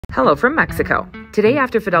Hello from Mexico. Today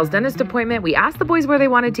after Fidel's dentist appointment, we asked the boys where they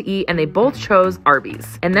wanted to eat and they both chose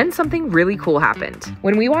Arby's. And then something really cool happened.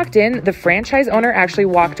 When we walked in, the franchise owner actually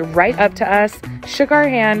walked right up to us, shook our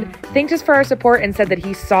hand, thanked us for our support, and said that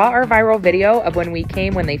he saw our viral video of when we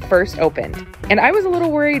came when they first opened. And I was a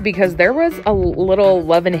little worried because there was a little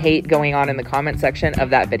love and hate going on in the comment section of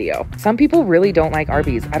that video. Some people really don't like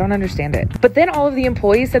Arby's. I don't understand it. But then all of the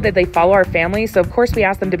employees said that they follow our family, so of course we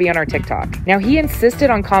asked them to be on our TikTok. Now he insisted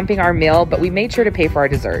on comping our meal, but we made sure to pay for our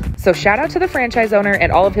dessert. So shout out to the franchise owner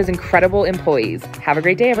and all of his incredible employees. Have a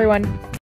great day, everyone.